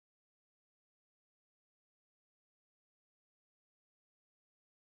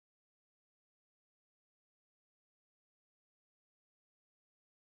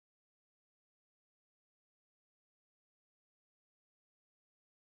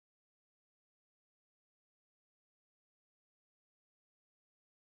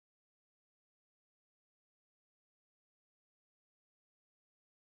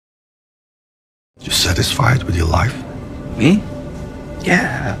You satisfied with your life? Me?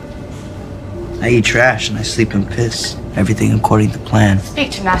 Yeah. I eat trash and I sleep in piss. Everything according to plan.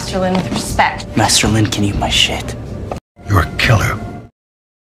 Speak to Master Lin with respect. Master Lin can eat my shit. You're a killer.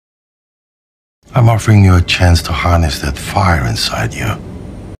 I'm offering you a chance to harness that fire inside you.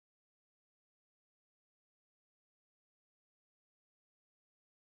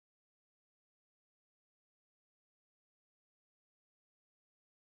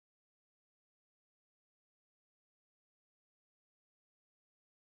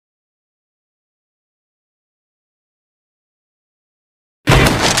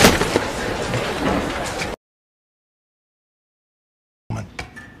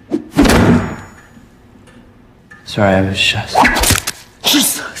 Sorry, I was just...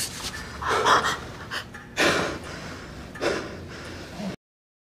 Jesus!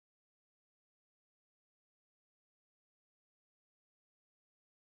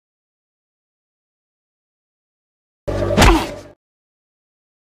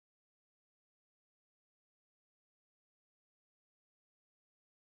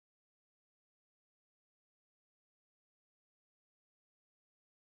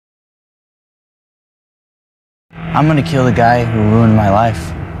 I'm gonna kill the guy who ruined my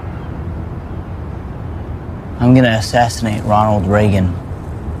life. I'm gonna assassinate Ronald Reagan.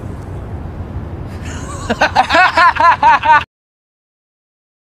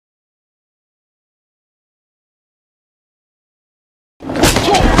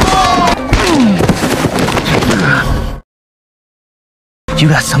 You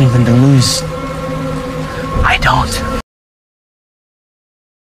got something to lose. I don't.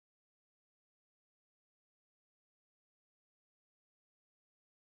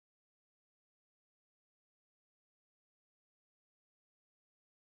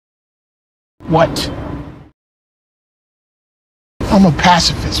 What? I'm a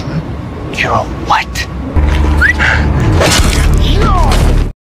pacifist, man. You're a what?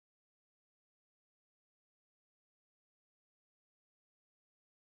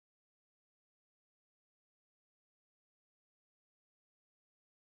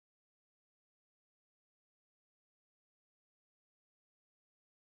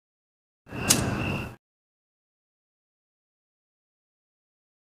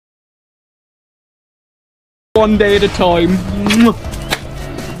 One day at a time.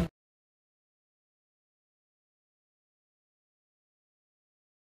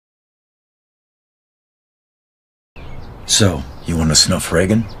 So, you want to snuff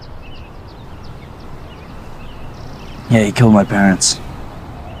Reagan? Yeah, he killed my parents.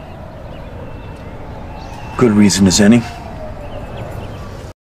 Good reason as any.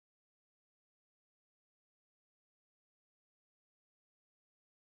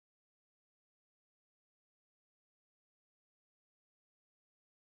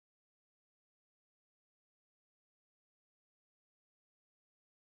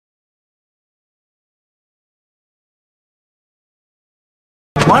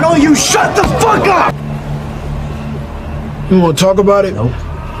 Why don't you shut the fuck up? You want to talk about it? Nope.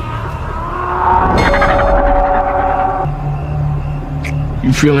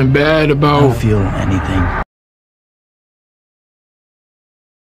 You feeling bad I about... don't feel anything.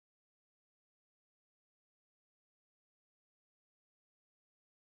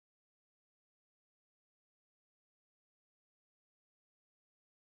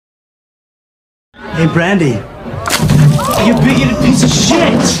 Hey, Brandy. You bigoted piece of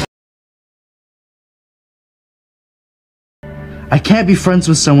shit! I can't be friends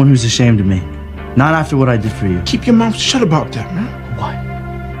with someone who's ashamed of me. Not after what I did for you. Keep your mouth shut about that, man. What?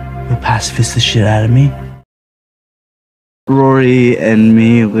 You'll pacifist the shit out of me? Rory and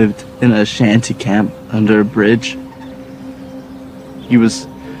me lived in a shanty camp under a bridge. He was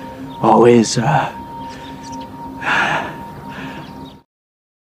always,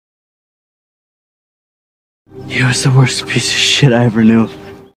 he was the worst piece of shit I ever knew.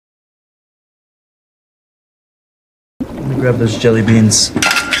 Let me grab those jelly beans.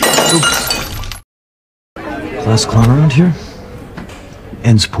 Oops. Last clown around here?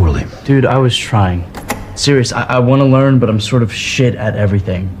 Ends poorly. Dude, I was trying. Serious, I want to learn, but I'm sort of shit at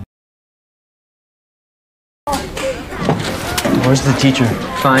everything. Where's the teacher?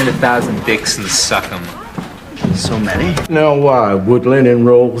 Find 1,000 dicks and suck 'em. So many? Now why would Lin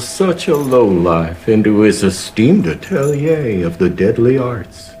enroll such a lowlife into his esteemed atelier of the deadly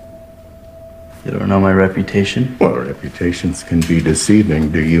arts? You don't know my reputation? Well, reputations can be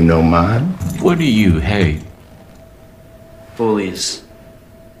deceiving. Do you know mine? What do you hate? Bullies.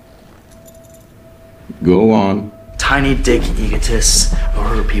 Go on. Tiny dick egotists who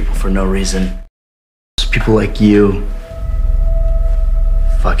hurt people for no reason. People like you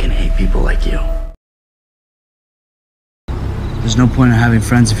fucking hate people like you. There's no point in having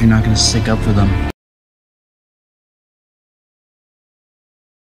friends if you're not gonna stick up for them.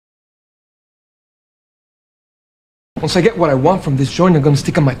 Once I get what I want from this joint, I'm gonna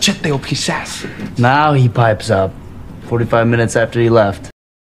stick a machete up his ass. Now he pipes up. 45 minutes after he left.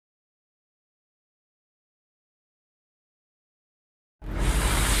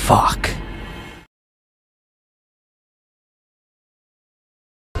 Fuck.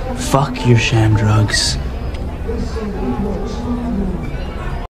 Fuck your sham drugs.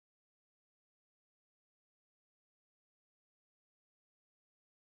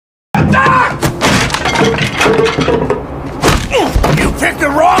 You picked the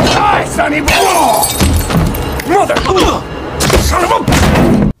wrong guy, sonny boy! Mother! Son of a...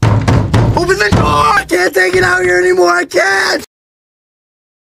 Open the door! I can't take it out here anymore, I can't!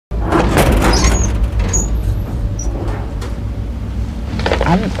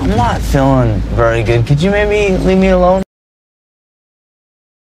 I'm not feeling very good. Could you maybe leave me alone?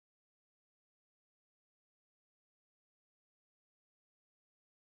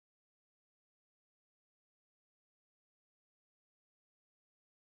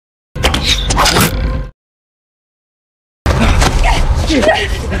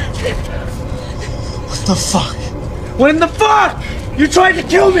 What the fuck? When the fuck? You tried to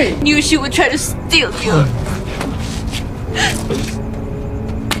kill me! Knew she would try to steal you.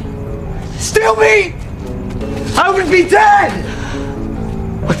 Steal me! I would be dead!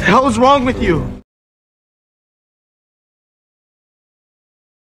 What the hell is wrong with you?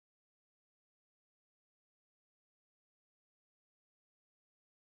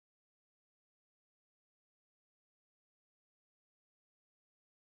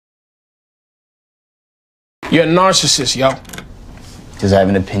 You're a narcissist, yo. Does I have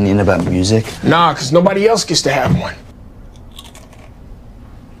an opinion about music? Nah, because nobody else gets to have one.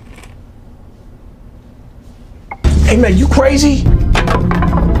 Hey, man, you crazy?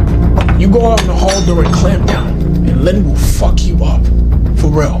 You go out in the hall during clampdown, and Lynn will fuck you up. For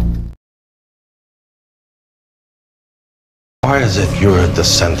real. Why is it you're at the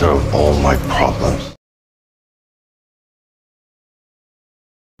center of all my problems?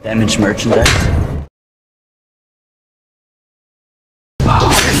 Damaged merchandise?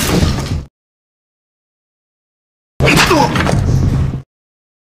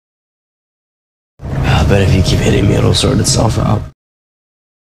 I bet if you keep hitting me, it'll sort itself out.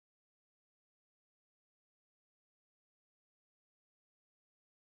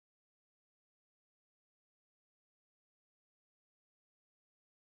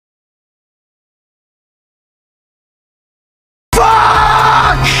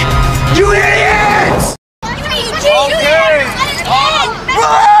 Fuck! You idiots! Okay.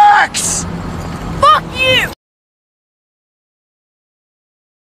 Relax! Fuck you!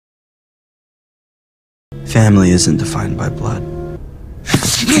 Family isn't defined by blood.